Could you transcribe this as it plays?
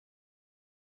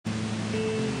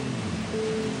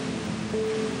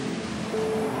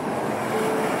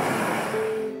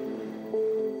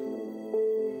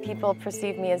people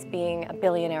perceive me as being a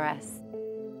billionaireess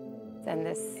and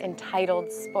this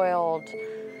entitled, spoiled,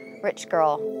 rich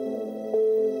girl.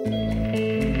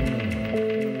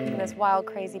 And this wild,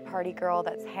 crazy party girl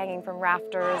that's hanging from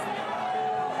rafters.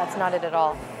 That's not it at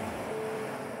all.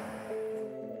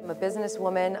 I'm a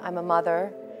businesswoman, I'm a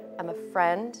mother, I'm a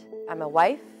friend, I'm a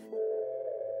wife.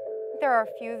 There are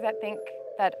a few that think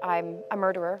that I'm a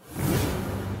murderer.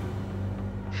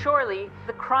 Surely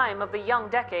the crime of the young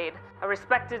decade, a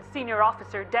respected senior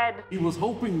officer dead. He was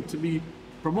hoping to be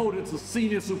promoted to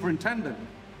senior superintendent,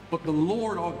 but the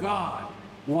Lord or God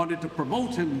wanted to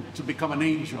promote him to become an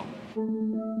angel.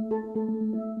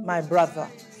 My brother,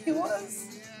 he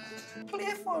was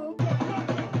playful.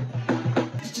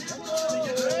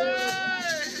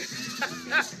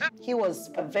 He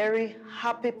was a very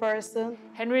happy person.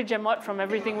 Henry Gemot, from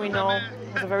everything we know,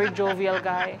 was a very jovial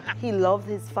guy. He loved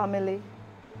his family.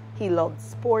 He loved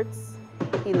sports.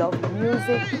 He loved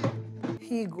music.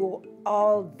 He go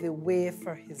all the way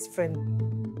for his friend.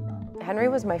 Henry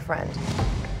was my friend.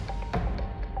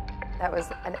 That was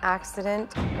an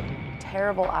accident, a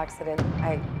terrible accident.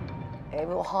 It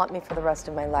will haunt me for the rest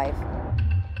of my life.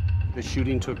 The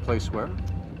shooting took place where?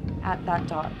 At that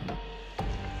dock.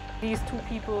 These two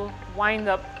people wind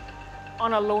up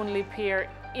on a lonely pier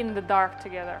in the dark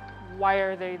together. Why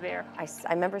are they there? I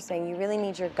remember saying, you really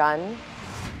need your gun?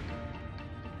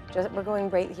 We're going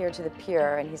right here to the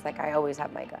pier, and he's like, I always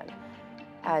have my gun.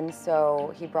 And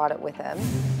so he brought it with him.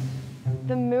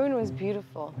 The moon was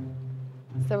beautiful.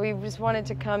 So we just wanted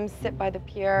to come sit by the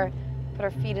pier, put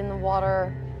our feet in the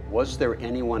water. Was there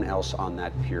anyone else on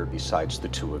that pier besides the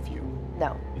two of you?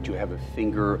 No. Did you have a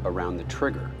finger around the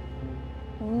trigger?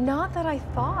 Not that I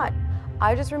thought.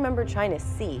 I just remember trying to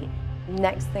see.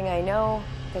 Next thing I know,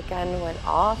 the gun went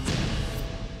off.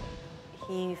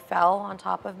 He fell on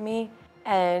top of me,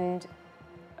 and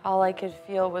all I could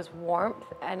feel was warmth,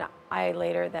 and I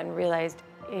later then realized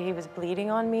he was bleeding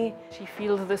on me. She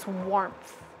feels this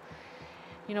warmth.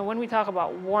 You know, when we talk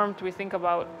about warmth, we think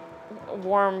about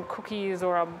warm cookies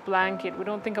or a blanket. We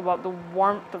don't think about the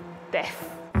warmth of death.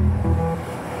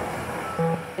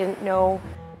 Didn't know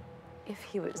if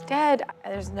he was dead.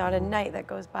 There's not a night that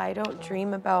goes by I don't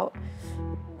dream about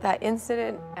that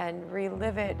incident and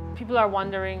relive it. People are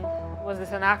wondering, was this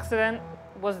an accident?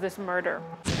 Was this murder?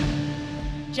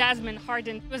 Jasmine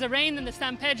Hartin was arraigned in the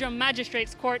San Pedro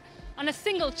Magistrates Court on a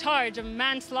single charge of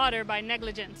manslaughter by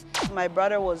negligence. My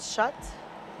brother was shot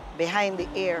behind the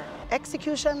ear,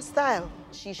 execution style.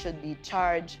 She should be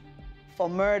charged for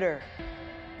murder.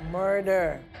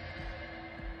 Murder.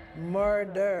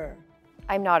 Murder.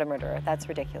 I'm not a murderer. That's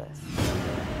ridiculous.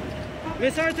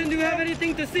 Miss Hartin, do you have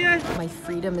anything to say? My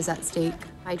freedom is at stake.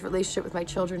 My relationship with my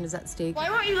children is at stake.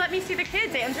 Why won't you let me see the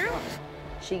kids, Andrew?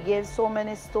 She gave so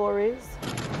many stories.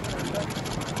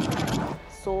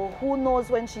 So who knows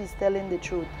when she's telling the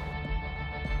truth?